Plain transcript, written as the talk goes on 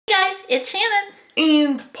It's Shannon.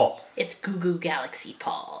 And Paul. It's Goo Goo Galaxy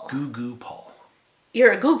Paul. Goo Goo Paul.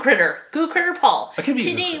 You're a Goo Critter. Goo Critter Paul. I can be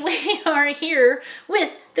Today we are here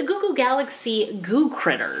with the Goo Goo Galaxy Goo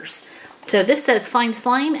Critters. So this says find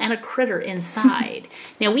slime and a critter inside.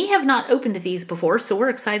 Now we have not opened these before, so we're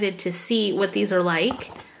excited to see what these are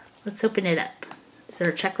like. Let's open it up. Is there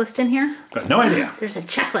a checklist in here? Got no idea. There's a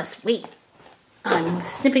checklist. Wait. I'm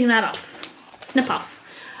snipping that off. Snip off.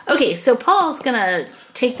 Okay, so Paul's gonna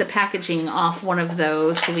take the packaging off one of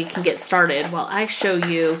those so we can get started while I show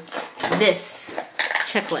you this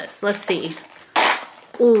checklist. Let's see.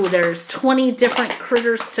 Ooh, there's 20 different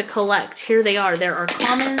critters to collect. Here they are. There are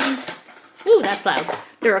commons. Ooh, that's loud.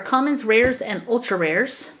 There are commons, rares, and ultra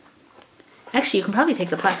rares. Actually, you can probably take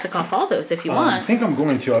the plastic off all those if you want. I think I'm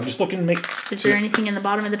going to. I'm just looking to make... Is there anything in the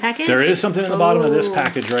bottom of the package? There is something in the bottom of this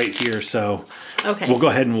package right here, so... Okay. We'll go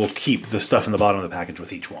ahead and we'll keep the stuff in the bottom of the package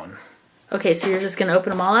with each one. Okay, so you're just going to open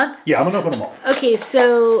them all up? Yeah, I'm going to open them all. Okay,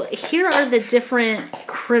 so here are the different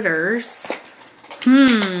critters.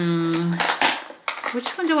 Which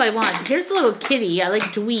one do I want? Here's a little kitty. I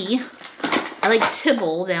like Dwee. I like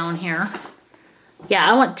Tibble down here. Yeah,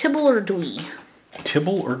 I want Tibble or Dwee.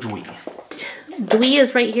 Tibble or Dwee? Dwee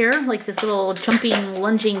is right here, like this little jumping,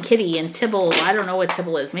 lunging kitty. And Tibble, I don't know what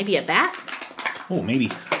Tibble is. Maybe a bat? Oh, maybe.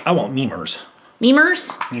 I want memers. Memers?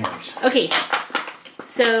 Memers. Okay,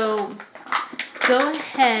 so go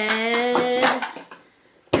ahead.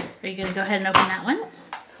 Are you going to go ahead and open that one?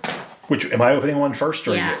 Which, am I opening one first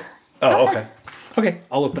or Yeah. you? Oh, okay. Okay,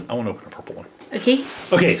 I want to open a purple one. Okay.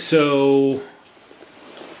 Okay, so...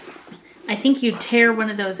 I think you tear one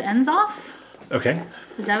of those ends off. Okay.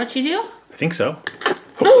 Is that what you do? I think so.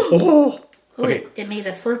 Oh! Okay. It made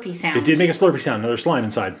a slurpy sound. It did make a slurpy sound. Another slime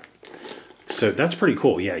inside. So that's pretty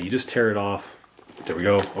cool. Yeah, you just tear it off. There we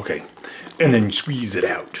go. Okay. And then squeeze it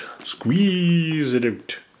out. Squeeze it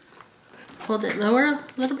out. Hold it lower a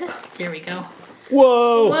little bit. There we go.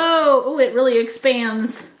 Whoa! Whoa! Oh, it really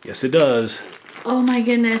expands. Yes, it does. Oh my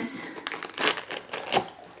goodness.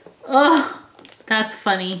 Oh, that's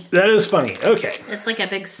funny. That is funny. Okay. It's like a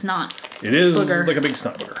big snot. It is booger. like a big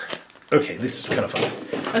snot booger. Okay, this is kind of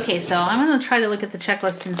fun. Okay, so I'm going to try to look at the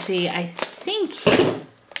checklist and see. I think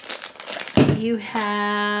you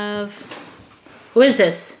have... What is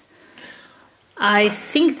this? I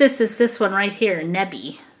think this is this one right here,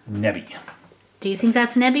 Nebby. Nebby. Do you think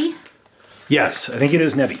that's Nebby? Yes, I think it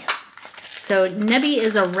is Nebby. So Nebby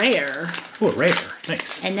is a rare. Oh, a rare.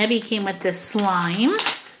 Nice. And Nebby came with this slime.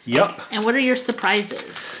 Yep. And what are your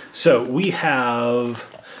surprises? So we have...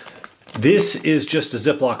 This is just a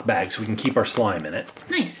Ziploc bag, so we can keep our slime in it.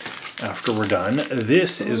 Nice. After we're done.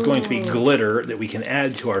 This is going to be glitter that we can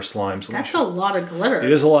add to our slime. So That's a lot of glitter.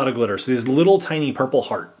 It is a lot of glitter. So these little tiny purple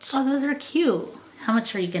hearts. Oh, those are cute. How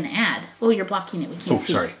much are you going to add? Oh, you're blocking it. We can't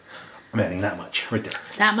see. Oh, sorry. I'm adding that much right there.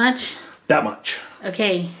 That much? That much.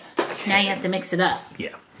 Okay. Now you have to mix it up.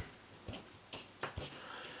 Yeah.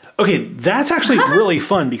 Okay, that's actually really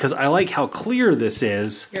fun because I like how clear this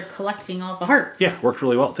is. You're collecting all the hearts. Yeah, worked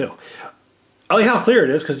really well too. I like how clear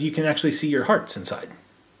it is because you can actually see your hearts inside.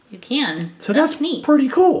 You can. So that's neat. Pretty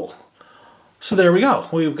cool. So there we go.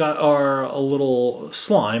 We've got our little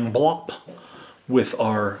slime blop with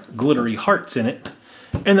our glittery hearts in it.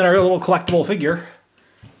 And then our little collectible figure.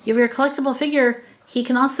 You have your collectible figure. He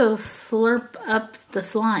can also slurp up the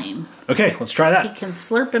slime. Okay, let's try that. He can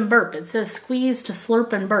slurp and burp. It says squeeze to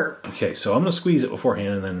slurp and burp. Okay, so I'm going to squeeze it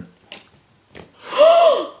beforehand and then...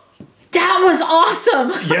 That was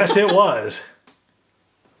awesome! Yes, it was.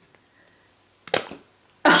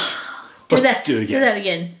 Do that. Do it again. Do that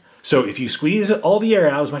again. So if you squeeze all the air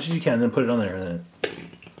out as much as you can, then put it on there and then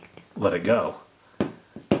let it go.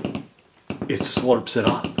 It slurps it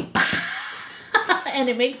up. And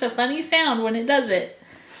it makes a funny sound when it does it.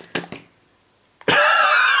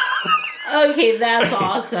 Okay, that's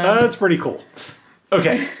awesome. That's pretty cool.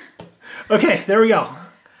 Okay. Okay, there we go.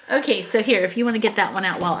 Okay, so here, if you want to get that one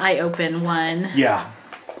out while I open one. Yeah.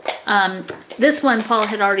 This one Paul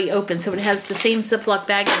had already opened, so it has the same Ziploc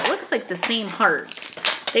bag, and it looks like the same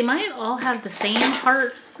hearts. They might all have the same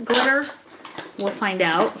heart glitter. We'll find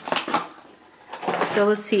out. So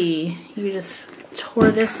let's see. You just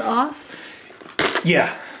tore this off.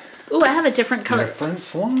 Yeah. Ooh, I have a different color. Different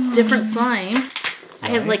slime. Different slime. Nice. I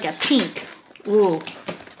have like a pink. Ooh.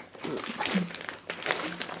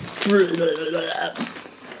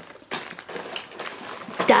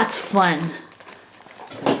 That's fun.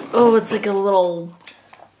 Oh, it's like a little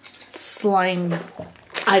slime,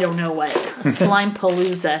 I don't know what. A slime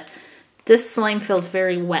palooza. This slime feels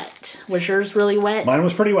very wet. Was yours really wet? Mine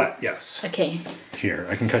was pretty wet, yes. Okay. Here,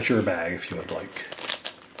 I can cut your bag if you would like.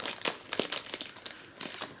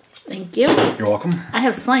 Thank you. You're welcome. I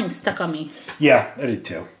have slime stuck on me. Yeah, I did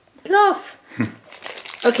too. Get off.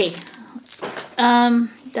 Okay.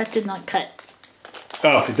 That did not cut.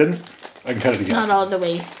 Oh, it didn't? I can cut it again. Not all the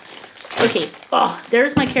way. Okay. Oh,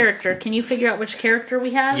 there's my character. Can you figure out which character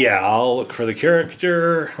we have? Yeah, I'll look for the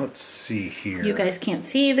character. Let's see here. You guys can't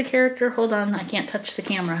see the character. Hold on. I can't touch the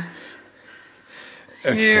camera.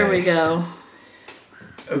 Okay. Here we go.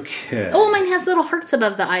 Okay. Oh, mine has little hearts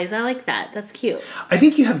above the eyes. I like that. That's cute. I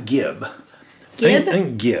think you have Gib. Gib? I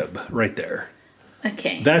think Gib, right there.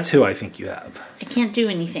 Okay. That's who I think you have. I can't do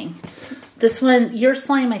anything. This one, your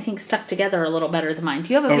slime, I think, stuck together a little better than mine.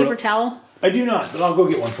 Do you have a paper towel? I do not, but I'll go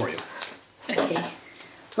get one for you. Okay.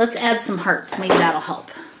 Let's add some hearts. Maybe that'll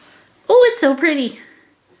help. Oh, it's so pretty.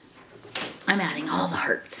 I'm adding all the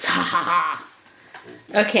hearts. Ha ha ha.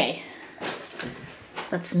 Okay.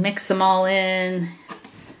 Let's mix them all in.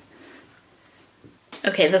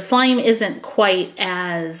 Okay, the slime isn't quite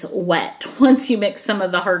as wet once you mix some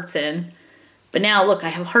of the hearts in. But now, look, I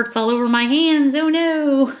have hearts all over my hands. Oh,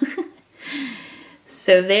 no.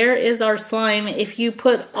 So there is our slime. If you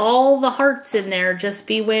put all the hearts in there, just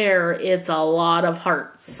beware, it's a lot of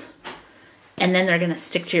hearts. And then they're going to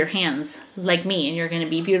stick to your hands, like me, and you're going to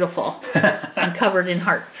be beautiful and covered in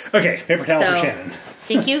hearts. Okay, paper towel for Shannon.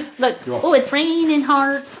 Thank you. Look, oh, it's raining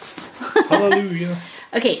hearts. Hallelujah.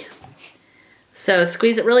 Okay, so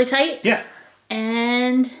squeeze it really tight. Yeah.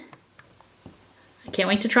 And I can't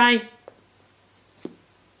wait to try.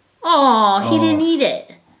 Oh, he didn't eat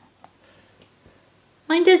it.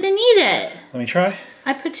 Mine doesn't need it. Let me try.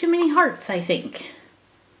 I put too many hearts, I think.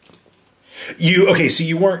 Okay, so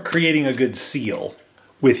you weren't creating a good seal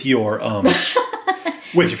with your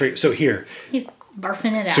so here. He's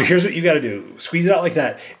barfing it out. So here's what you got to do. Squeeze it out like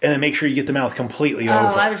that and then make sure you get the mouth completely over.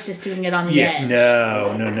 Oh, I was just doing it on the edge.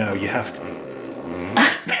 No, you have to.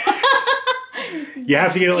 You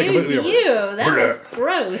have to get it like completely over. That was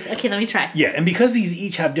gross. Okay, let me try. Yeah, and because these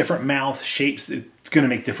each have different mouth shapes, it's going to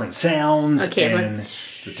make different sounds. Okay,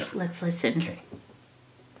 let's listen. Okay.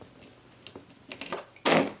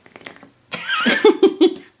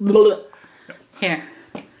 Here.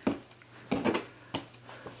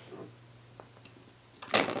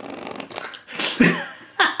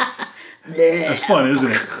 That's fun,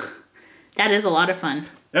 isn't it? That is a lot of fun.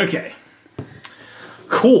 Okay.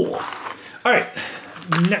 Cool. All right.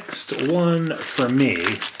 Next one for me.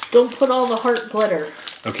 Don't put all the heart glitter.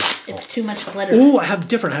 Okay. It's too much glitter. Oh, I have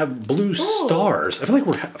blue stars. I feel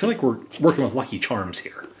like we're working with Lucky Charms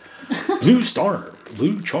here. Blue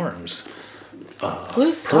charms.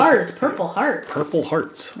 Blue stars, purple hearts. Purple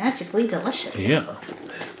hearts. Magically delicious. Yeah.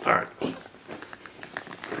 All right.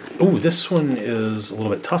 Oh, this one is a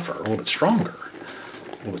little bit tougher, a little bit stronger.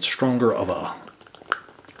 A little bit stronger of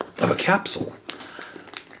a capsule.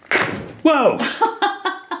 Whoa!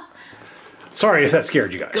 Sorry if that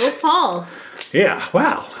scared you guys. Go Paul. Yeah,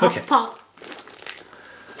 wow. Okay. Pop.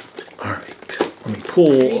 All right. Let me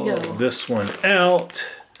pull this one out.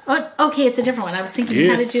 Oh, okay, it's a different one. I was thinking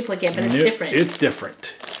you had a duplicate, but it's different. It's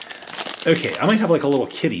different. Okay, I might have like a little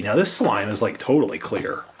kitty. Now this slime is like totally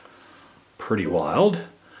clear. Pretty wild.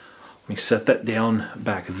 Let me set that down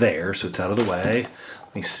back there so it's out of the way.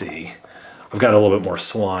 Let me see. I've got a little bit more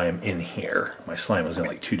slime in here. My slime was in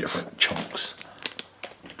like 2 different chunks.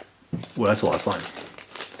 Well, that's a lot of slime.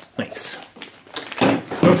 Nice.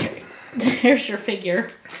 Okay. There's your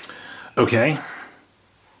figure. Okay.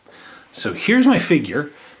 So here's my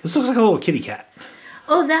figure. This looks like a little kitty cat.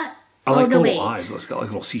 Oh, that. I like the little eyes. It's got like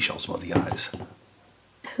little seashells above the eyes.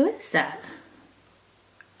 Who is that?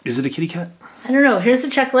 Is it a kitty cat? I don't know. Here's the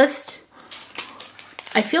checklist.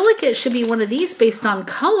 I feel like it should be one of these based on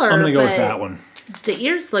color. I'm going to go with that one. The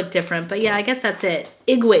ears look different, but yeah, I guess that's it.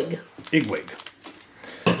 Igwig. Igwig.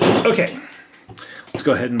 Okay. Let's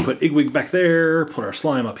go ahead and put Igwig back there. Put our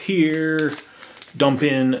slime up here. Dump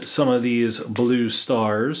in some of these blue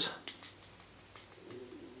stars.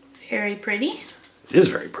 Very pretty. It is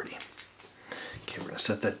very pretty. Okay, we're going to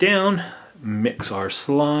set that down. Mix our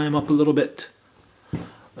slime up a little bit.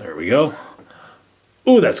 There we go.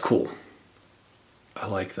 Ooh, that's cool. I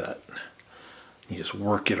like that. You just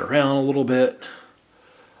work it around a little bit.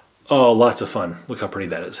 Oh, lots of fun. Look how pretty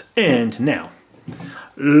that is. And now,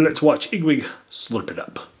 let's watch Igwig slurp it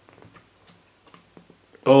up.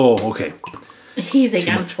 Oh, okay. He's like,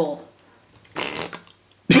 I'm full.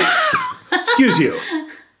 Excuse you.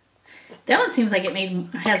 That one seems like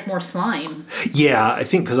it has more slime. Yeah, I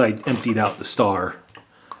think because I emptied out the star.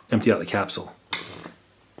 Emptied out the capsule.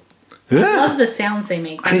 I love the sounds they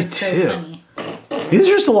make. I did so too. Funny. These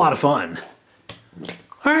are just a lot of fun.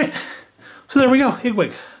 All right. So there we go.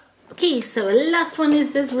 Igwig. Okay, so the last one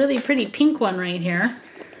is this really pretty pink one right here.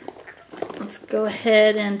 Let's go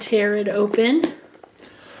ahead and tear it open.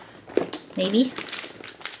 Maybe.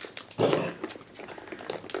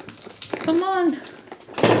 Come on.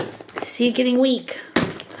 I see it getting weak.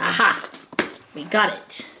 Aha. We got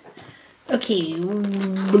it. Okay.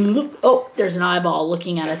 Oh, there's an eyeball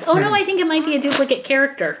looking at us. Oh no, I think it might be a duplicate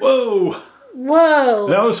character. Whoa. Whoa.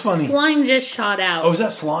 That was funny. Slime just shot out. Oh, is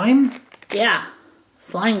that slime? Yeah.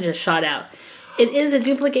 Slime just shot out. It is a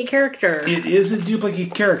duplicate character. It is a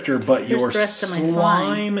duplicate character, but Here's your the rest of my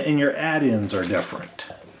slime and your add-ins are different.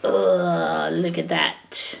 Ugh, look at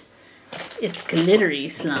that. It's glittery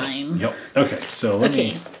slime. Yep. Okay, so let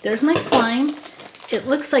me... there's my slime. It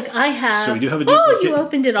looks like I have... So we do have a duplicate. Oh, you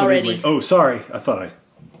opened it already. Oh, sorry. I thought I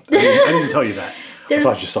didn't tell you that. I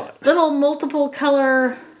thought you saw it. Little multiple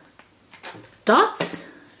color dots.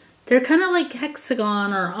 They're kind of like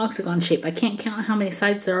hexagon or octagon shape. I can't count how many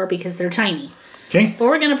sides there are because they're tiny. Okay. But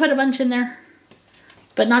we're going to put a bunch in there.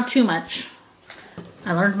 But not too much.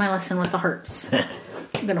 I learned my lesson with the hearts.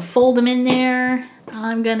 I'm going to fold them in there.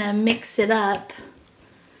 I'm going to mix it up.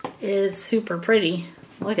 It's super pretty.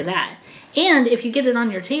 Look at that. And if you get it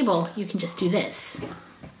on your table, you can just do this.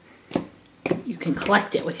 You can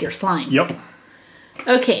collect it with your slime. Yep.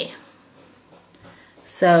 Okay.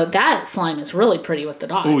 So that slime is really pretty with the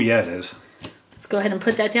dots. Oh, yeah, it is. Let's go ahead and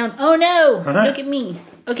put that down. Oh, no. Look at me.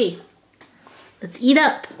 Okay. Let's eat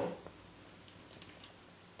up.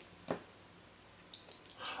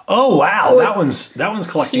 Oh, wow. That one's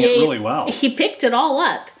collecting it really well. He picked it all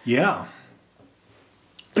up. Yeah.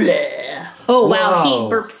 Blah. Oh, wow. Whoa.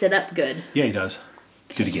 He burps it up good. Yeah, he does.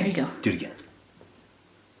 Do it again. There you go. Do it again.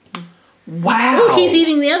 Wow. Oh, he's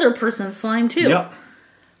eating the other person's slime, too. Yep.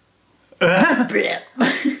 Blah.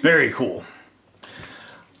 Very cool.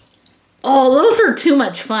 Oh, those are too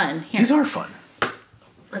much fun. Here. These are fun.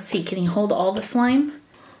 Let's see. Can he hold all the slime?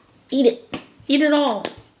 Eat it. Eat it all.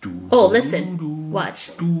 Oh, listen. Watch.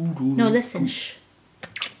 No, listen. Shh.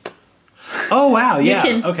 Oh, wow.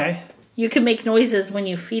 Yeah. Okay. You can make noises when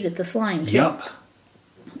you feed it the slime, too. Yep.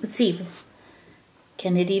 Let's see.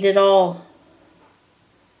 Can it eat it all?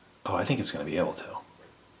 Oh, I think it's going to be able to.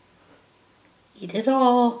 Eat it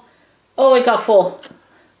all. Oh, it got full.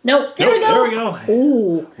 Nope. There we go. There we go.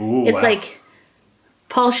 Ooh. It's wow. like,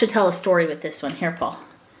 Paul should tell a story with this one. Here, Paul.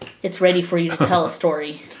 It's ready for you to tell a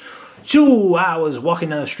story. So I was walking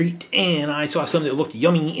down the street and I saw something that looked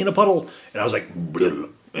yummy in a puddle, and I was like,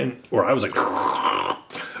 or I was like,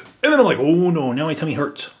 and then I'm like, oh no, now my tummy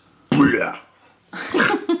hurts. All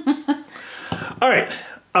right,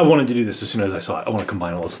 I wanted to do this as soon as I saw it. I want to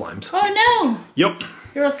combine all the slimes. Oh no! Yep.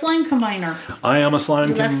 You're a slime combiner. I am a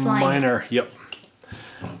slime combiner. Slime. Yep.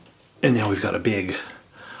 And now we've got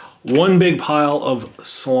one big pile of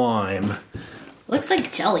slime. Looks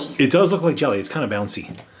like jelly. It does look like jelly. It's kind of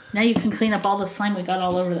bouncy. Now you can clean up all the slime we got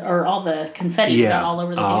all over, or all the confetti we got all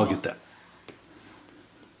over the table. I'll get that.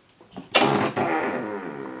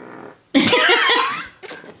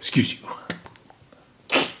 Excuse you.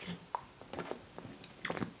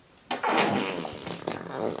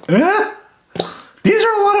 These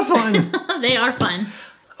are a lot of fun. They are fun.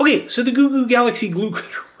 Okay, so the Goo Goo Galaxy glue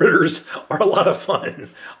critters are a lot of fun.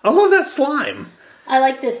 I love that slime. I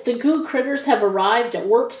like this. The Goo critters have arrived at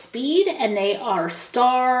warp speed, and they are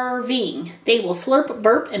starving. They will slurp,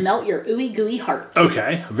 burp, and melt your ooey gooey heart.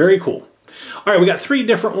 Okay, very cool. All right, we got 3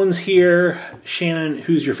 different ones here. Shannon,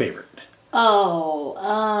 who's your favorite? Oh,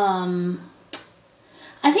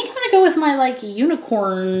 I think I'm going to go with my, like,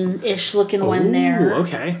 unicorn-ish looking one there.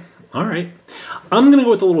 Okay. All right. I'm going to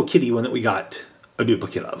go with the little kitty one that we got a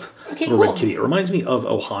duplicate of. Okay, the cool. red kitty. It reminds me of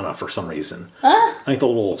Ohana for some reason. Huh? I think the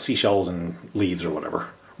little seashells and leaves or whatever.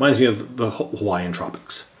 Reminds me of the Hawaiian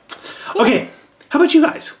tropics. Cool. Okay. How about you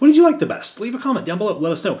guys? What did you like the best? Leave a comment down below.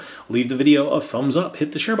 Let us know. Leave the video a thumbs up.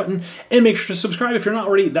 Hit the share button. And make sure to subscribe if you're not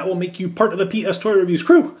already. That will make you part of the PSToyReviews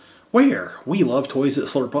crew, where we love toys that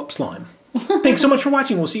slurp up slime. Thanks so much for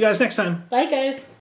watching. We'll see you guys next time. Bye, guys.